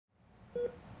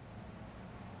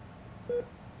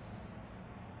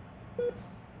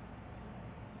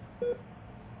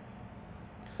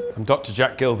I'm Dr.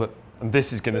 Jack Gilbert, and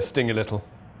this is going to sting a little.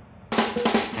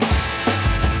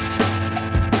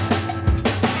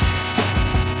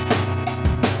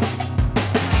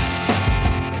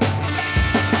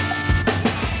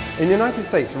 In the United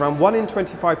States, around 1 in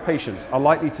 25 patients are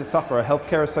likely to suffer a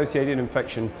healthcare-associated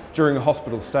infection during a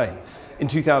hospital stay. In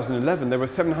 2011, there were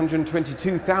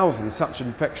 722,000 such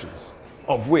infections,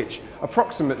 of which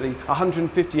approximately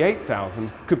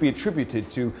 158,000 could be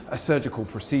attributed to a surgical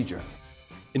procedure.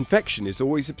 Infection is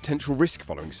always a potential risk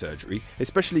following surgery,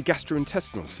 especially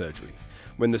gastrointestinal surgery.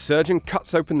 When the surgeon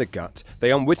cuts open the gut,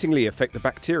 they unwittingly affect the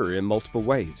bacteria in multiple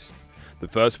ways. The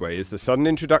first way is the sudden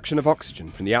introduction of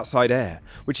oxygen from the outside air,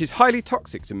 which is highly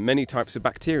toxic to many types of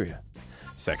bacteria.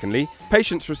 Secondly,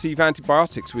 patients receive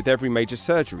antibiotics with every major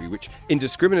surgery, which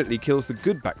indiscriminately kills the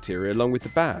good bacteria along with the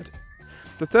bad.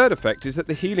 The third effect is that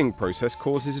the healing process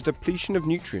causes a depletion of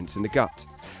nutrients in the gut.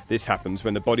 This happens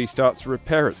when the body starts to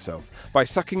repair itself by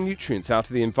sucking nutrients out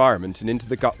of the environment and into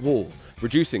the gut wall,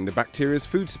 reducing the bacteria's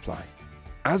food supply.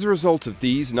 As a result of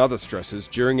these and other stresses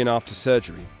during and after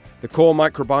surgery, the core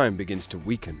microbiome begins to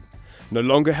weaken. No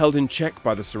longer held in check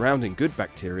by the surrounding good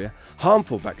bacteria,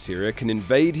 harmful bacteria can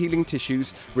invade healing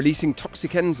tissues, releasing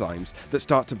toxic enzymes that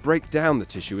start to break down the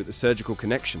tissue at the surgical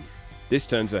connection. This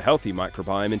turns a healthy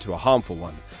microbiome into a harmful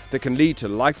one that can lead to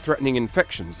life-threatening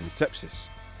infections and sepsis.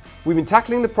 We've been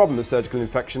tackling the problem of surgical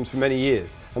infections for many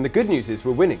years, and the good news is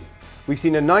we're winning. We've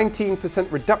seen a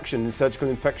 19% reduction in surgical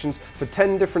infections for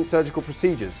 10 different surgical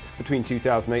procedures between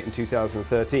 2008 and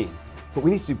 2013. But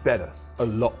we need to do better, a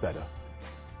lot better.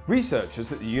 Researchers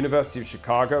at the University of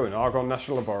Chicago and Argonne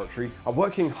National Laboratory are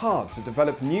working hard to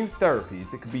develop new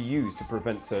therapies that could be used to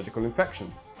prevent surgical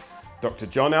infections. Dr.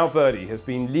 John Alberti has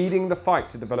been leading the fight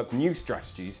to develop new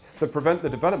strategies that prevent the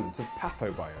development of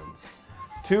pathobiomes.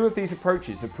 Two of these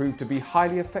approaches have proved to be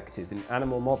highly effective in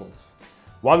animal models.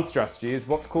 One strategy is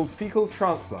what's called fecal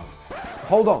transplants.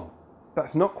 Hold on,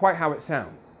 that's not quite how it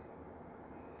sounds.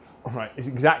 All right, it's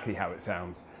exactly how it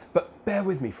sounds, but bear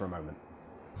with me for a moment.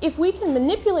 If we can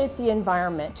manipulate the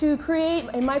environment to create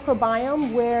a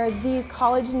microbiome where these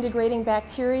collagen-degrading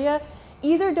bacteria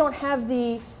either don't have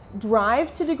the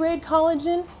drive to degrade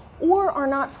collagen or are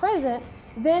not present,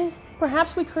 then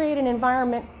perhaps we create an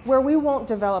environment where we won't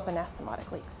develop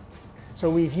anastomotic leaks. So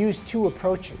we've used two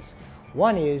approaches.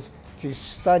 One is to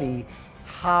study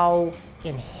how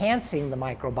enhancing the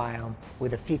microbiome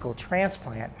with a fecal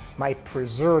transplant might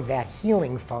preserve that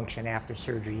healing function after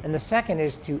surgery. And the second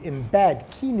is to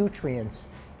embed key nutrients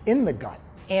in the gut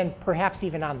and perhaps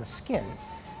even on the skin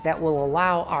that will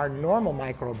allow our normal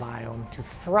microbiome to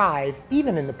thrive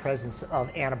even in the presence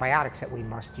of antibiotics that we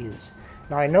must use.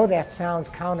 Now I know that sounds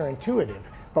counterintuitive,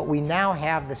 but we now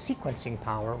have the sequencing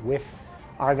power with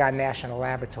Argonne National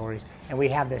Laboratories, and we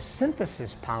have the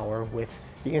synthesis power with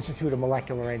the Institute of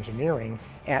Molecular Engineering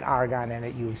at Argonne and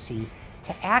at U of C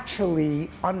to actually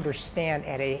understand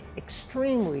at an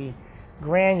extremely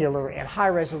granular and high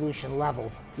resolution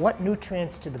level what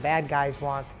nutrients do the bad guys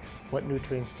want, what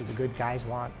nutrients do the good guys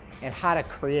want, and how to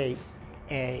create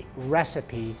a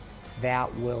recipe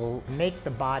that will make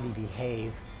the body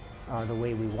behave the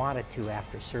way we want it to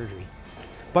after surgery.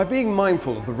 By being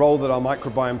mindful of the role that our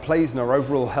microbiome plays in our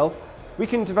overall health, we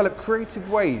can develop creative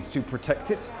ways to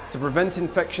protect it, to prevent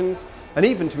infections, and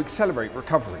even to accelerate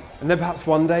recovery. And then perhaps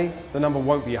one day, the number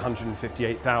won't be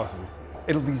 158,000.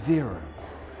 It'll be 0.